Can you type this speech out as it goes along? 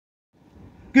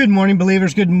Good morning,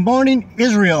 believers. Good morning,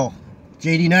 Israel.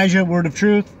 J.D. Nija, Word of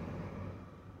Truth.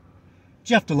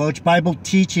 Jeff Deloach, Bible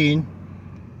Teaching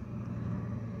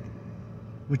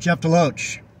with Jeff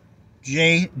Deloach.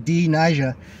 J.D.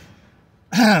 Nija.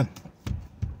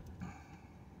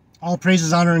 All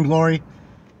praises, honor, and glory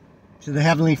to the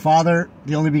Heavenly Father,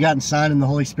 the only begotten Son, and the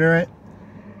Holy Spirit.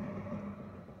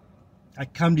 I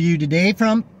come to you today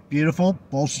from beautiful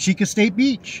Bolsa Chica State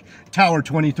Beach, Tower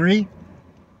 23.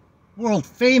 World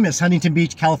famous Huntington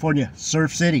Beach, California,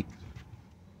 Surf City.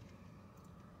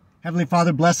 Heavenly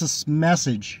Father, bless this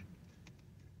message.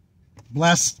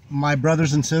 Bless my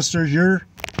brothers and sisters, your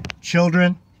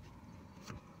children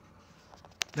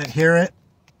that hear it.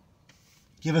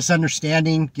 Give us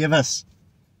understanding. Give us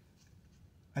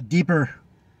a deeper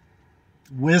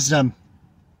wisdom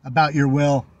about your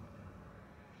will.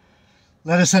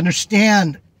 Let us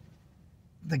understand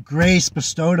the grace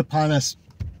bestowed upon us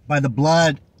by the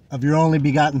blood of your only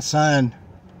begotten Son,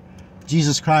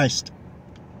 Jesus Christ,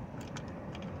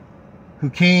 who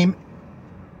came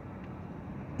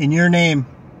in your name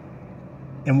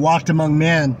and walked among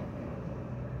men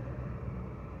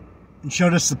and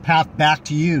showed us the path back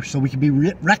to you so we can be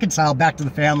reconciled back to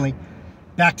the family,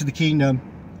 back to the kingdom,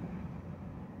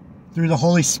 through the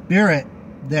Holy Spirit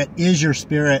that is your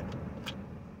Spirit,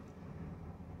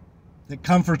 that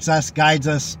comforts us, guides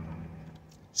us,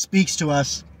 speaks to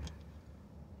us.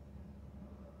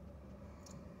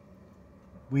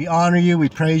 We honor you, we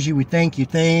praise you, we thank you,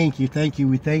 we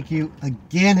thank you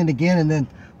again and again, and then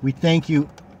we thank you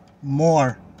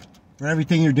more for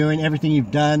everything you're doing, everything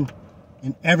you've done,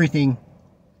 and everything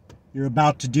you're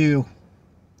about to do.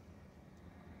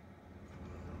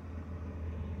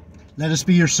 Let us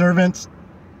be your servants,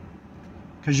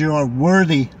 because you are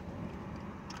worthy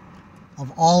of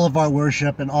all of our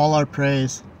worship and all our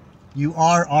praise. You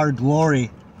are our glory.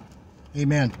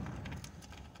 Amen.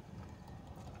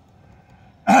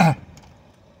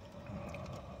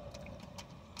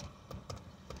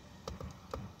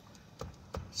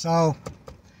 So,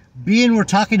 being we're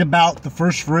talking about the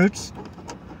first fruits,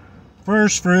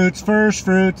 first fruits, first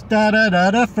fruits.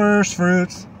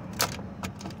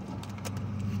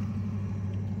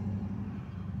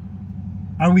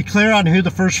 Are we clear on who the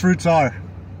first fruits are?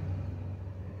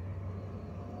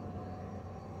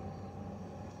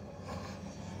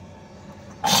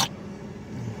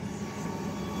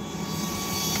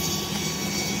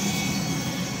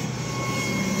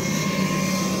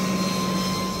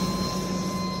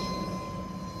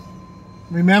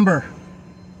 Remember,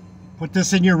 put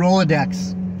this in your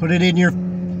Rolodex. Put it in your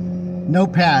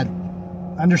notepad.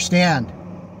 Understand.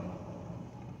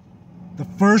 The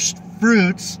first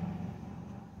fruits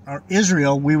are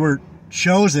Israel. We were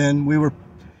chosen. We were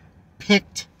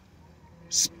picked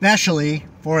specially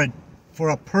for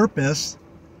a purpose.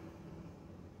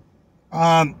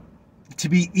 To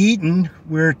be eaten.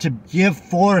 We're to give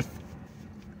forth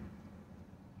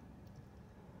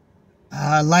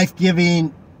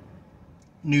life-giving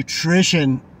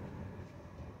nutrition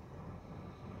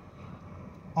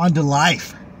onto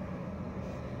life.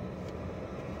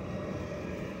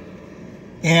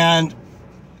 And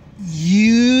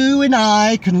you and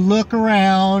I can look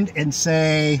around and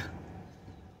say,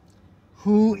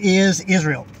 who is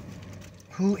Israel?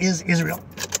 Who is Israel?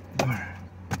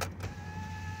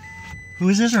 Who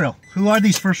is Israel? Who are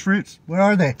these first fruits? Where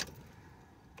are they?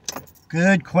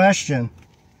 Good question.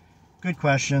 Good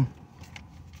question.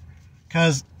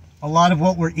 Because a lot of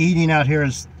what we're eating out here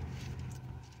is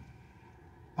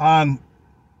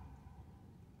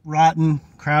rotten,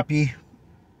 crappy.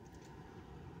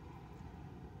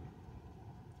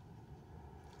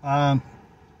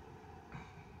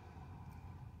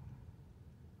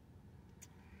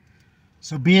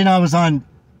 So being I was on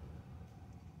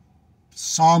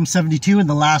Psalm 72 in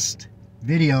the last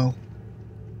video,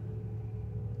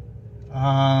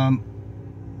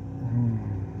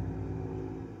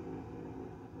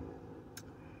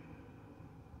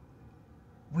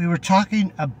 we were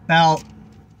talking about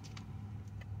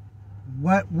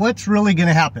what's really going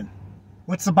to happen.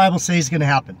 What's the Bible say is going to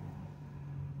happen?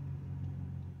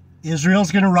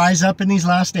 Israel's going to rise up in these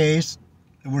last days,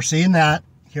 and we're seeing that.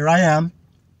 Here I am.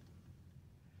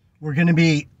 We're going to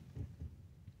be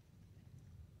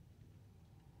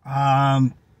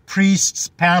priests,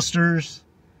 pastors,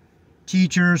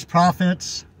 teachers,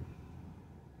 prophets.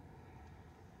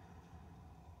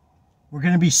 We're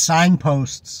going to be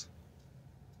signposts.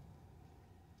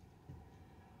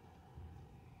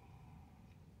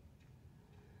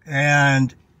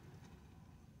 And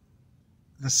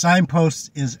the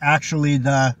signpost is actually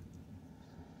the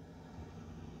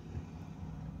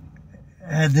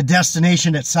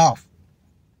destination itself.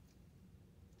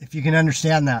 if you can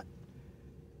understand that.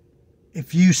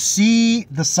 If you see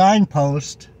the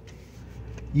signpost,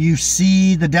 you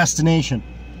see the destination.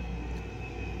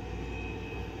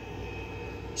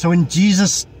 So when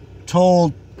Jesus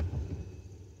told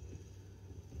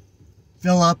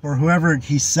Philip, or whoever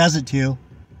he says it to,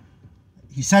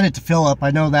 he said it to Philip,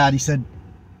 I know that. He said,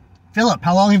 Philip,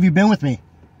 how long have you been with me?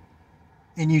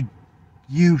 And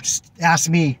you asked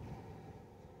me,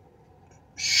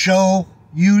 show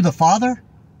you the Father?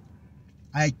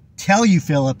 I tell you,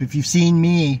 Philip, if you've seen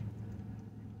me,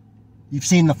 you've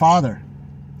seen the Father.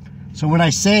 So when I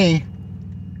say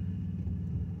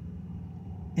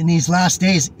in these last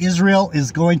days, Israel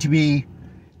is going to be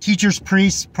teachers,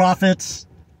 priests, prophets,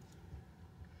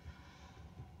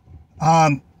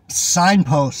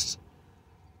 signposts.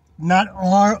 Not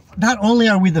only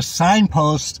are we the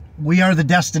signpost, we are the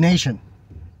destination.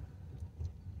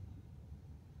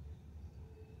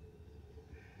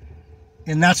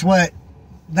 And that's where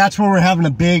we're having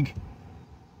a big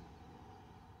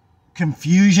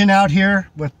confusion out here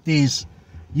with these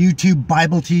YouTube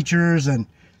Bible teachers, and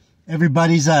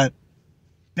everybody's a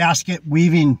basket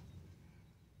weaving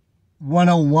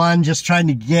 101, just trying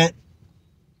to get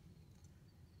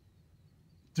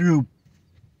through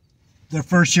their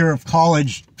first year of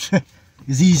college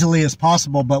as easily as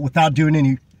possible, but without doing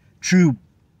any true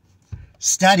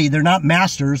study. They're not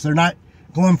masters. They're not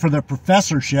going for their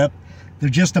professorship. They're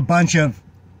just a bunch of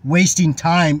wasting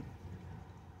time,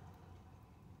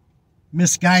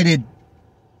 misguided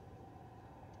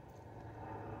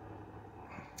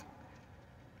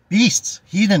beasts,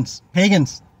 heathens,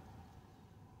 pagans.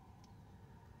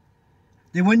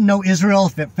 They wouldn't know Israel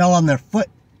if it fell on their foot.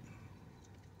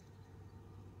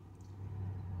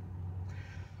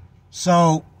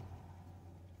 So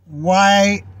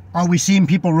why are we seeing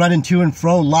people running to and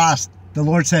fro lost? The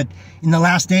Lord said, in the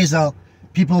last days,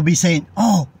 people will be saying,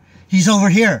 oh, he's over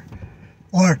here.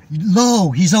 Or,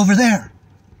 lo, he's over there.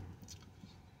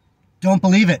 Don't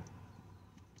believe it.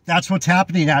 That's what's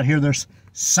happening out here. There's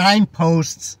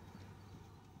signposts.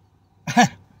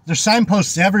 There's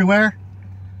signposts everywhere.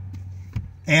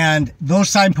 And those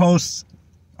signposts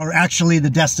are actually the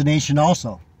destination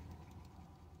also.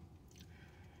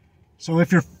 So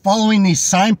if you're following these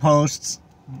signposts,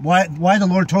 why the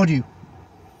Lord told you,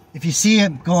 if you see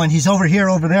him going, he's over here,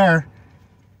 over there,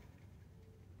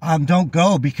 don't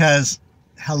go, because,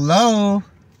 hello,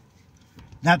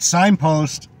 that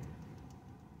signpost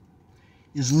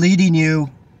is leading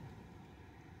you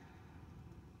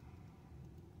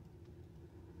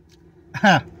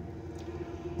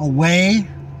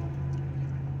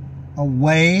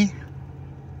away,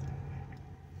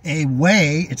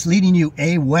 it's leading you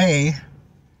a way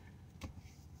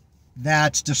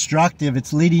that's destructive.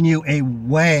 It's leading you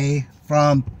away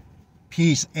from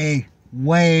peace, a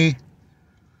way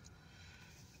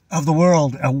of the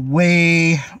world, a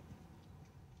way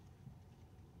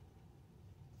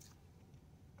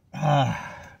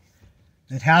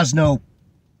that has no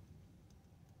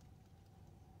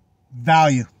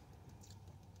value.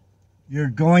 You're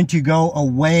going to go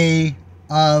away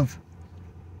of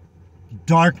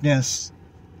darkness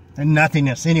and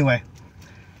nothingness. Anyway,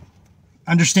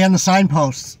 understand the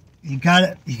signposts. You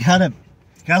gotta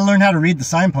learn how to read the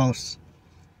signposts.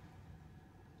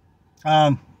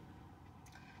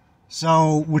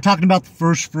 So we're talking about the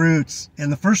first fruits,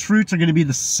 and the first fruits are going to be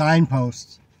the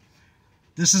signposts.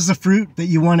 This is the fruit that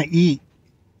you want to eat.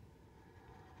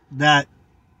 That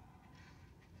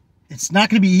it's not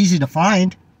going to be easy to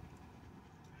find.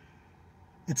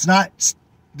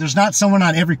 There's not someone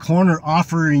on every corner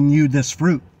offering you this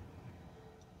fruit.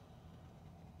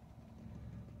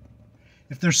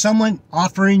 If there's someone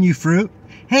offering you fruit,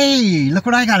 hey, look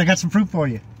what I got. I got some fruit for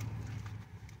you.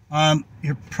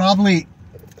 You're probably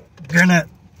gonna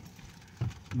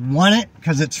want it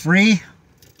because it's free.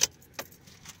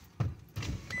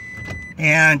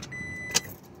 And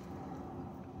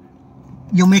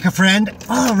you'll make a friend.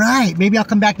 All right, maybe I'll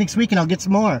come back next week and I'll get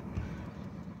some more.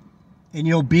 And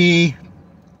you'll be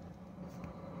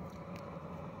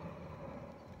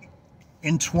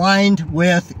entwined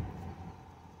with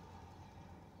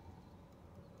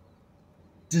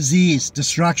disease,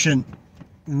 destruction,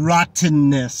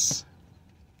 rottenness.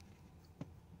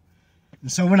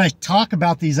 And so when I talk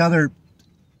about these other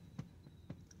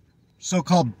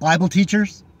so-called Bible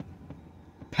teachers,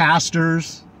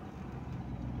 pastors,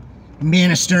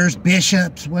 ministers,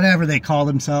 bishops, whatever they call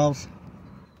themselves,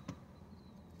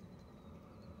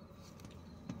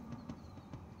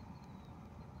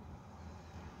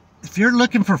 if you're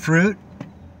looking for fruit,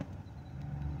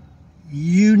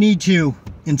 you need to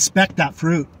inspect that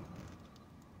fruit.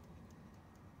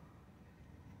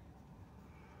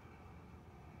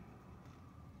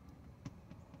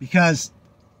 Because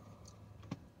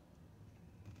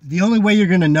the only way you're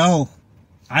going to know,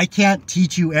 I can't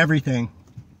teach you everything.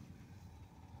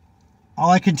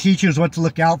 All I can teach you is what to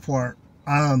look out for.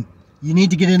 You need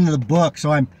to get into the book.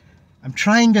 So I'm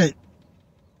trying to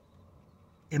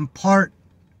impart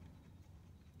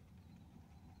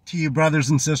to you, brothers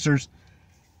and sisters,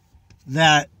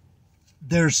 that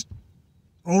there's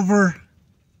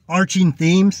overarching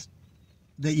themes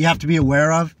that you have to be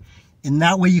aware of. And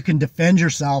that way you can defend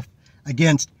yourself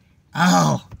against,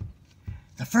 oh,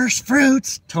 the first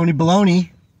fruits, Tony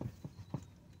Baloney,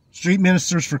 Street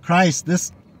Ministers for Christ,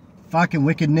 this fucking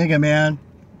wicked nigga, man.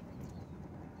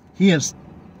 He is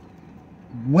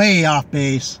way off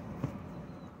base.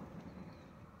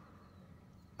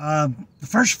 The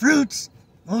first fruits,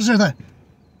 those are the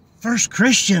first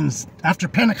Christians after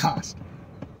Pentecost.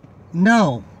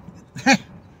 No.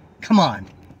 Come on.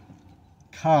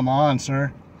 Come on,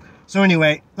 sir. So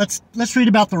anyway, let's read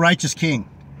about the righteous king.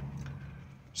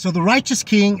 So the righteous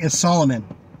king is Solomon.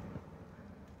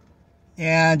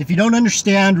 And if you don't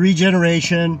understand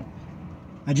regeneration,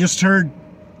 I just heard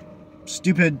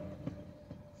stupid,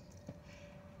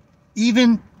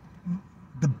 even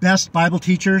the best Bible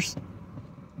teachers,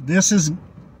 this is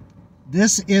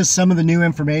some of the new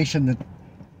information that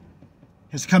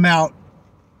has come out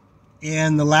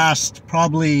in the last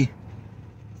probably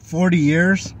 40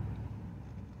 years.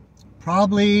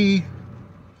 Probably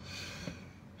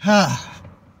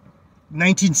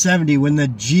 1970, when the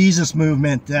Jesus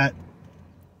movement, that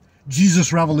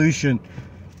Jesus revolution,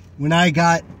 when I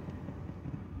got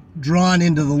drawn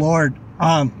into the Lord,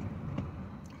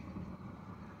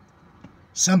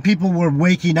 some people were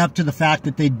waking up to the fact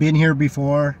that they'd been here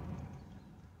before.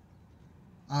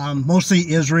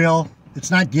 Mostly Israel. It's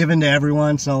not given to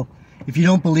everyone, so if you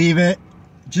don't believe it,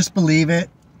 just believe it.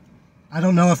 I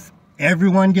don't know if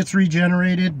everyone gets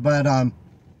regenerated, but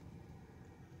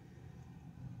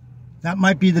that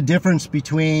might be the difference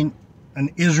between an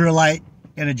Israelite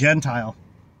and a Gentile.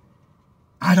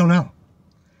 I don't know.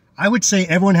 I would say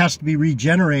everyone has to be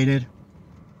regenerated,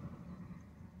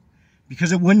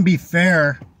 because it wouldn't be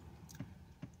fair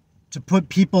to put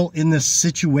people in this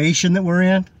situation that we're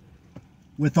in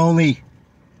with only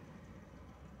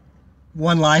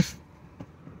one life.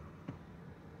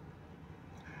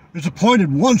 It's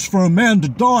appointed once for a man to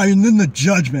die and then the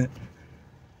judgment.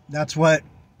 That's what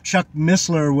Chuck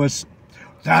Missler was.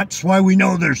 That's why we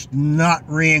know there's not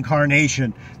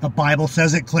reincarnation. The Bible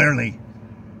says it clearly.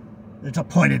 It's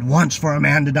appointed once for a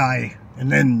man to die and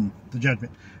then the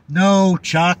judgment. No,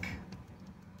 Chuck.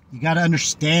 You got to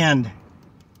understand.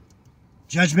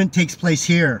 Judgment takes place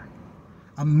here.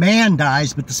 A man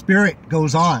dies, but the spirit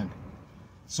goes on.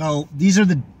 So these are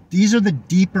the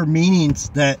deeper meanings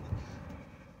that.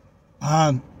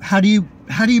 How do you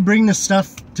bring this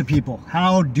stuff to people?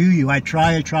 How do you? I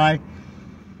try.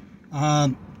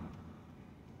 And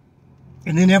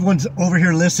then everyone's over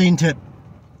here listening to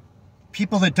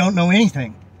people that don't know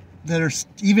anything, that are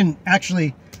even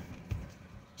actually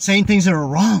saying things that are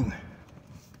wrong,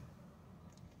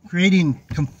 creating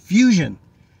confusion.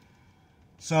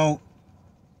 So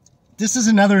this is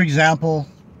another example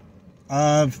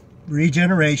of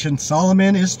regeneration.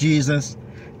 Solomon is Jesus.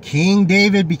 King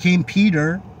David became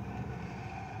Peter.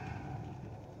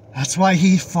 That's why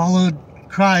he followed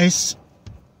Christ.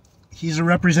 He's a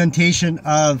representation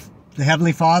of the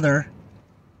Heavenly Father,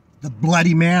 the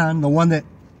bloody man, the one that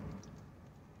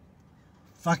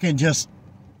fucking just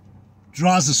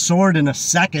draws a sword in a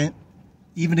second,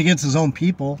 even against his own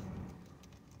people.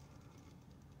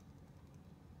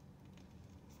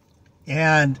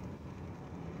 And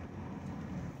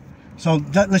so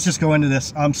let's just go into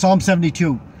this. Psalm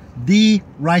 72, the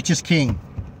righteous king,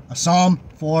 a psalm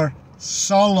for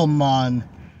Solomon.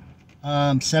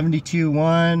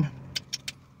 72:1.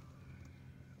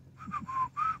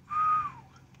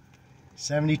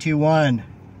 72:1.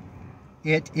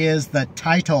 It is the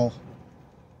title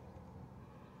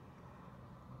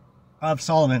of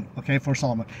Solomon. Okay, for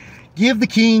Solomon. Give the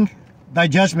king thy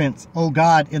judgments, O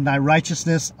God, in thy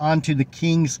righteousness unto the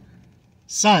king's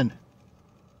son.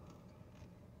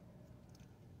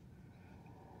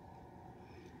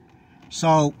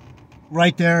 So,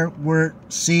 right there, we're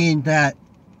seeing that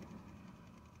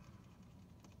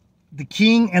the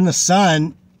king and the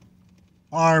son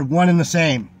are one and the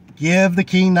same. Give the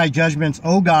king thy judgments,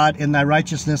 O God, in thy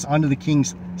righteousness unto the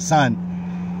king's son.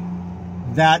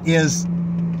 That is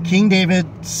King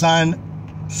David's son,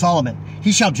 Solomon.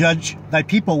 He shall judge thy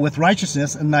people with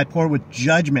righteousness and thy poor with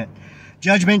judgment.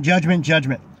 Judgment, judgment,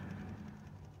 judgment.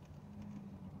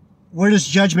 Where does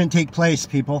judgment take place,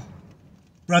 people?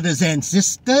 Brothers and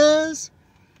sisters,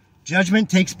 judgment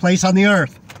takes place on the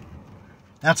earth.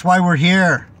 That's why we're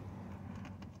here.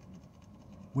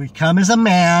 We come as a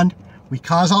man. We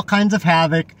cause all kinds of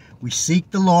havoc. We seek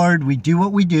the Lord. We do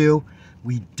what we do.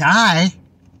 We die.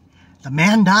 The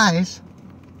man dies.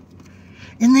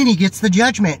 And then he gets the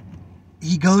judgment.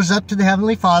 He goes up to the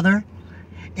Heavenly Father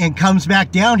and comes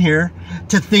back down here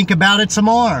to think about it some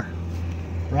more.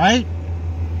 Right?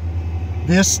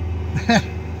 This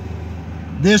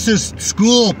is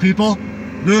school, people.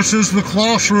 This is the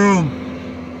classroom.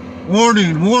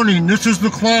 Warning, warning, this is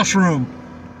the classroom.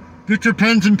 Get your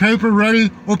pens and paper ready,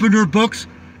 open your books,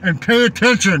 and pay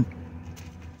attention.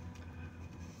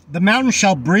 The mountain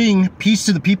shall bring peace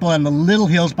to the people, and the little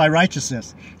hills by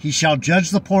righteousness. He shall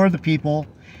judge the poor of the people.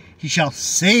 He shall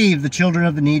save the children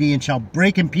of the needy, and shall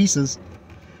break in pieces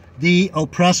the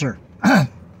oppressor.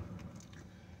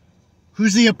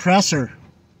 Who's the oppressor?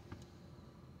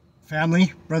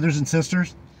 Family, brothers and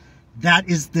sisters? That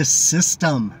is this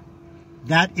system.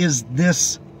 That is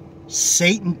this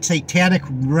satanic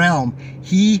realm.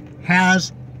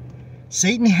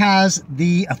 Satan has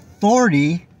the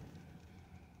authority.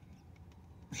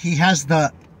 He has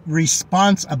the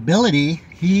responsibility.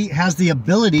 He has the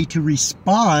ability to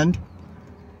respond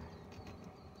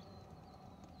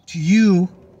to you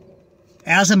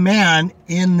as a man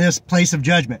in this place of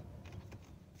judgment.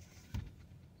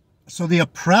 So the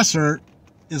oppressor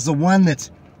is the one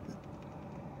that's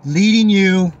leading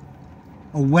you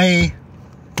away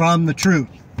from the truth.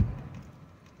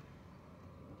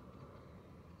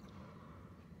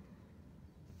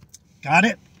 Got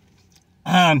it?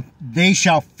 They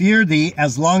shall fear thee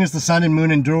as long as the sun and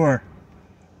moon endure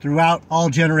throughout all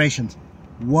generations.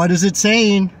 What is it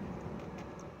saying?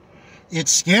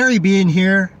 It's scary being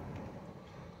here.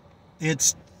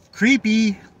 It's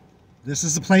creepy. This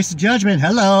is the place of judgment.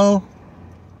 Hello.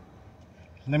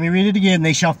 Let me read it again.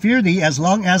 They shall fear thee as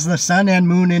long as the sun and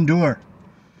moon endure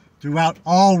throughout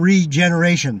all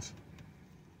regenerations.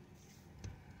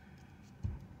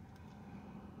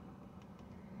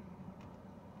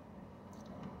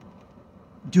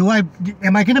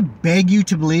 Am I going to beg you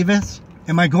to believe this?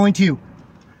 Am I going to,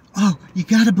 oh, you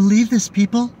got to believe this,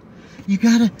 people. You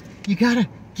got to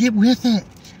get with it.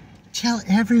 Tell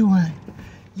everyone.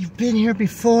 You've been here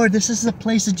before. This is the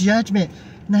place of judgment.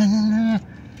 No.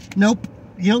 Nope.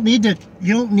 You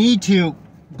don't need to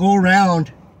go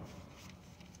around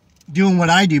doing what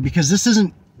I do, because this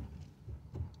isn't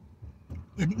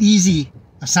an easy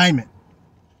assignment.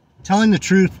 Telling the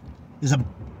truth is a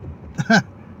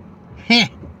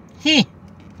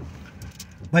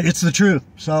but it's the truth.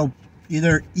 So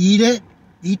either eat it,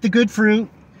 eat the good fruit,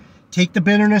 take the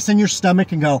bitterness in your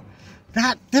stomach and go,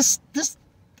 this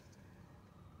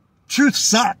truth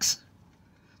sucks.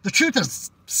 The truth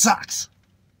sucks.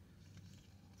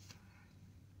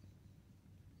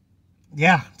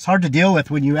 Yeah, it's hard to deal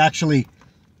with when you actually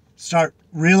start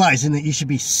realizing that you should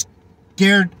be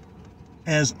scared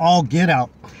as all get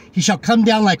out. He shall come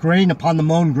down like rain upon the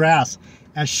mown grass,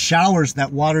 as showers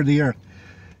that water the earth.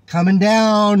 Coming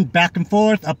down, back and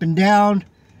forth, up and down.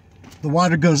 The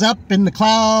water goes up in the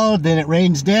cloud, then it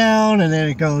rains down, and then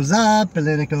it goes up, and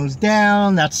then it goes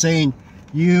down. That's saying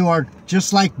you are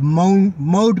just like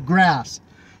mowed grass.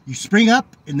 You spring up,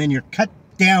 and then you're cut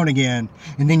down again.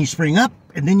 And then you spring up,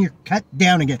 and then you're cut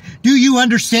down again. Do you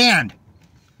understand?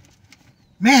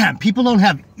 Man, people don't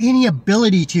have any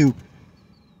ability to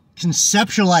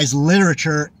conceptualize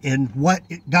literature and what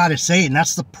God is saying.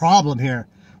 That's the problem here.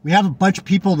 We have a bunch of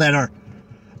people that are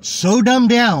so dumbed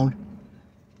down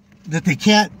that they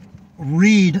can't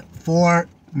read for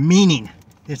meaning.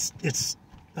 In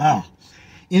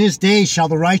his days shall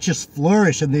the righteous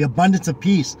flourish in the abundance of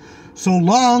peace, so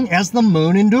long as the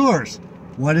moon endures.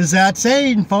 What is that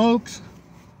saying, folks?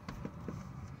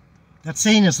 That's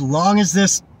saying as long as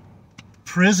this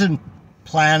prison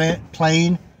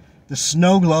plane, the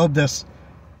snow globe, this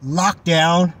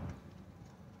lockdown,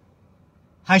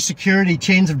 high security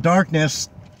chains of darkness,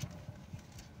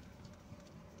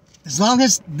 as long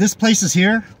as this place is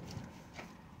here,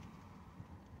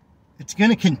 it's going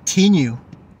to continue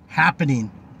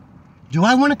happening. Do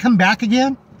I want to come back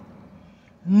again?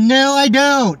 No, I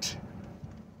don't.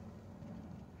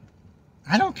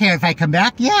 I don't care if I come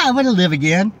back. Yeah, I want to live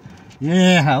again.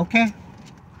 Yeah, okay.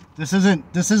 This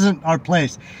isn't our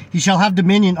place. He shall have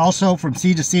dominion also from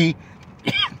sea to sea,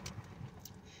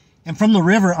 and from the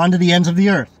river unto the ends of the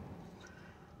earth.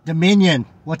 Dominion,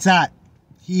 what's that?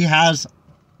 He has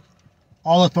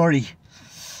all authority.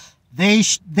 They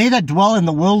that dwell in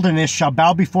the wilderness shall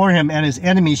bow before him, and his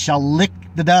enemies shall lick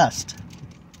the dust.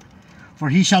 For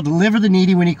he shall deliver the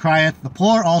needy when he crieth, the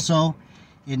poor also,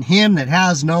 in him that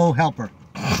has no helper.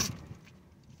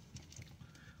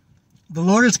 the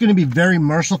Lord is going to be very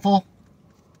merciful.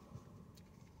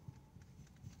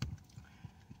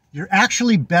 You're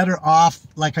actually better off,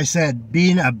 like I said,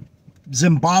 being a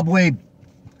Zimbabwe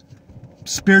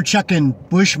spear-chucking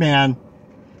bushman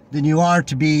than you are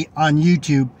to be on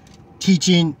YouTube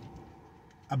teaching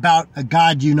about a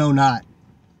God you know not.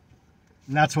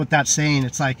 And that's what that's saying.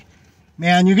 It's like,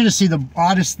 man, you're going to see the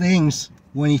oddest things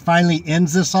when he finally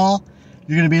ends this all.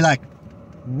 You're going to be like,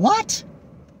 what?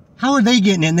 How are they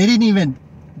getting in? They didn't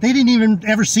even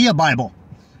ever see a Bible.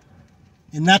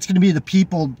 And that's going to be the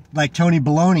people like Tony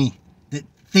Baloney that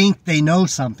think they know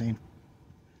something,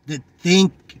 that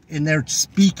think, and they're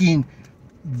speaking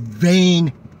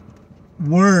vain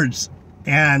words.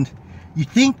 And you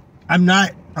think I'm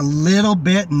not a little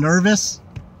bit nervous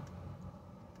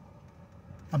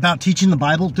about teaching the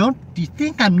Bible? Do you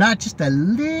think I'm not just a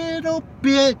little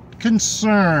bit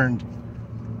concerned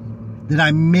that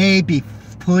I may be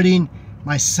putting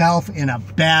myself in a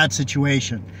bad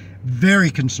situation? Very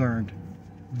concerned,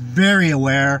 very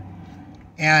aware,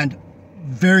 and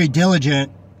very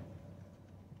diligent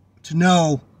to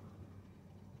know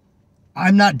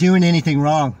I'm not doing anything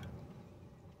wrong.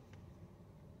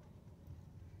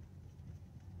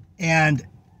 And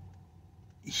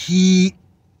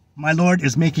my Lord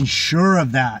is making sure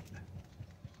of that.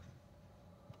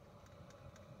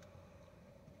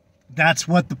 That's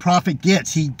what the prophet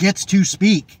gets. He gets to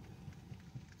speak.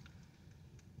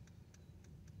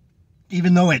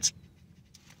 Even though it's,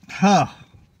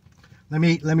 let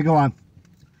me go on.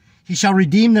 He shall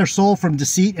redeem their soul from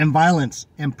deceit and violence,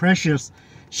 and precious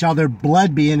shall their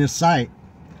blood be in his sight.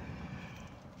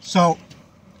 So,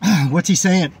 what's he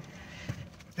saying?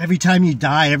 Every time you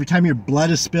die, every time your blood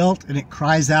is spilt and it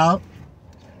cries out,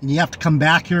 and you have to come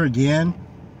back here again,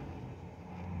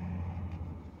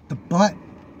 the blood,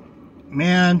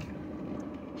 man,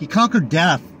 he conquered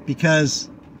death because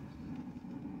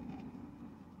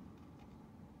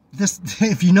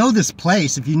if you know this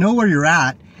place, if you know where you're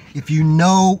at, if you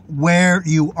know where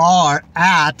you are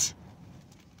at,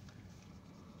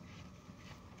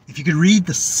 if you could read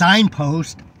the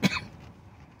signpost,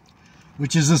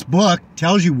 which is this book,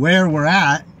 tells you where we're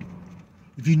at.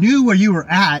 If you knew where you were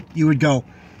at, you would go,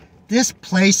 this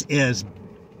place is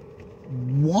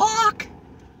walk.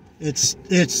 It's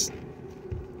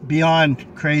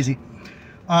beyond crazy.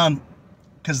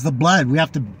 Because the blood, we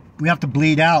have to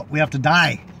bleed out. We have to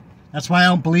die. That's why I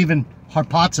don't believe in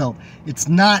harpazo. It's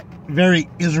not very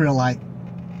Israelite.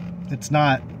 It's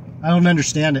not. I don't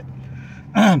understand it.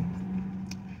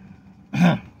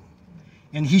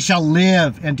 And he shall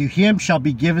live, and to him shall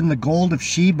be given the gold of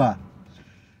Sheba.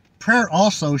 Prayer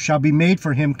also shall be made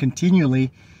for him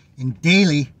continually, and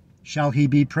daily shall he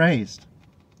be praised.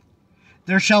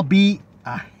 There shall be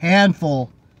a handful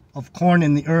of corn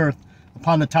in the earth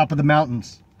upon the top of the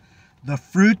mountains. The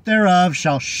fruit thereof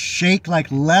shall shake like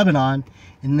Lebanon,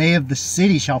 and they of the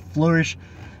city shall flourish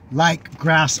like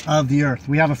grass of the earth.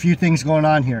 We have a few things going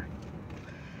on here.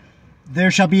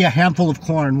 There shall be a handful of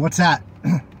corn. What's that?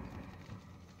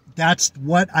 That's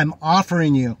what I'm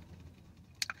offering you.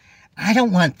 I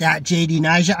don't want that, J.D.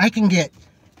 Nija. I can get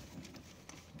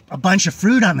a bunch of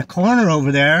fruit on the corner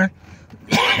over there.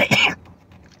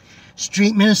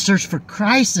 Street Ministers for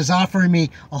Christ is offering me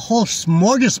a whole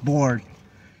smorgasbord.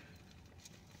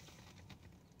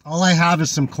 All I have is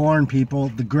some corn, people.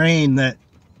 The grain, the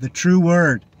true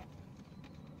word.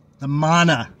 The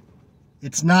manna.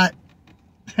 It's not...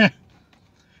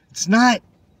 it's not...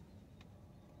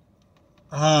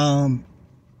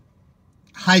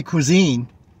 high cuisine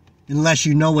unless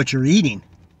you know what you're eating.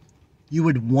 You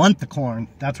would want the corn.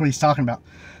 That's what he's talking about.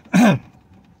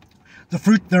 The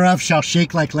fruit thereof shall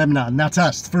shake like Lebanon. That's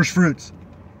us, the first fruits.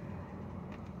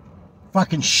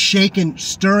 Fucking shaking,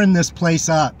 stirring this place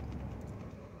up.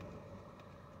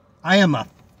 I'm a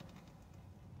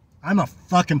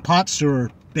fucking pot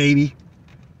stirrer, baby.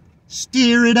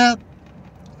 Stir it up.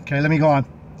 Okay, let me go on.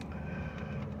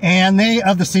 And they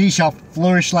of the city shall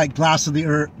flourish like grass of the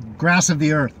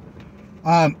earth.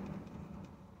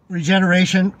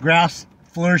 Regeneration, grass,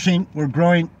 flourishing. We're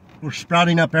growing, we're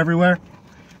sprouting up everywhere.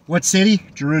 What city?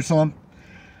 Jerusalem.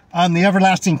 The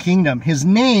everlasting kingdom. His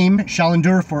name shall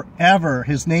endure forever.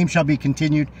 His name shall be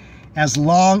continued as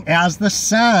long as the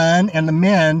sun, and the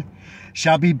men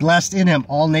shall be blessed in him.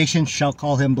 All nations shall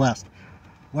call him blessed.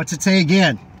 What's it say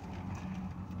again?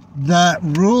 The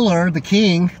ruler, the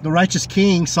king, the righteous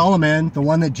king, Solomon, the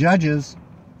one that judges,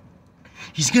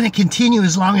 he's going to continue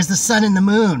as long as the sun and the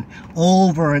moon,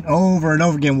 over and over and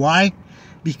over again. Why?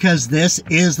 Because this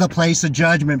is the place of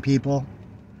judgment, people.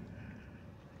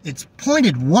 It's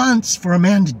pointed once for a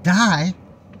man to die,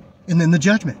 and then the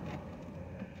judgment.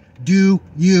 Do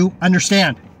you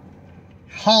understand?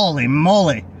 Holy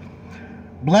moly.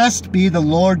 Blessed be the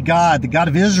Lord God, the God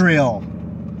of Israel,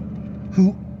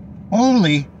 who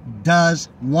only does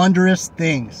wondrous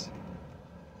things.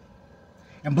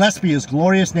 And blessed be his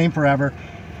glorious name forever.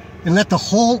 And let the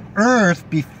whole earth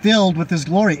be filled with his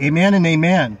glory. Amen and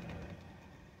amen.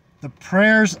 The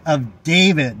prayers of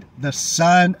David, the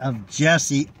son of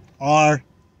Jesse, are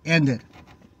ended.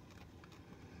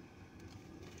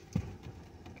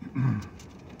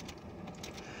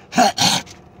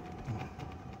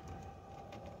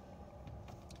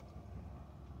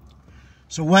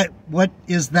 So what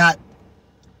is that?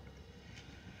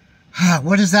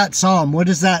 What is that psalm? What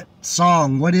is that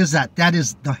song? What is that? That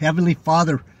is the Heavenly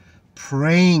Father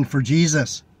praying for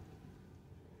Jesus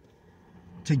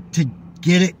to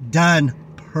get it done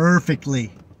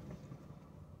perfectly.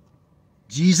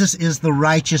 Jesus is the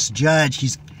righteous judge.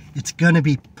 It's going to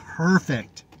be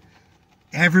perfect.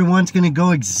 Everyone's going to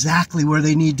go exactly where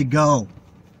they need to go.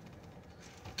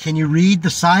 Can you read the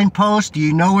signpost? Do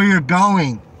you know where you're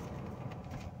going?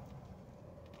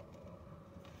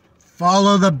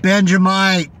 Follow the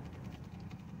Benjamite.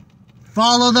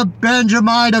 Follow the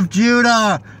Benjamite of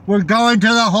Judah. We're going to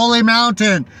the holy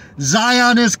mountain.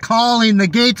 Zion is calling. The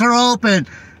gates are open.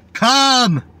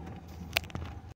 Come.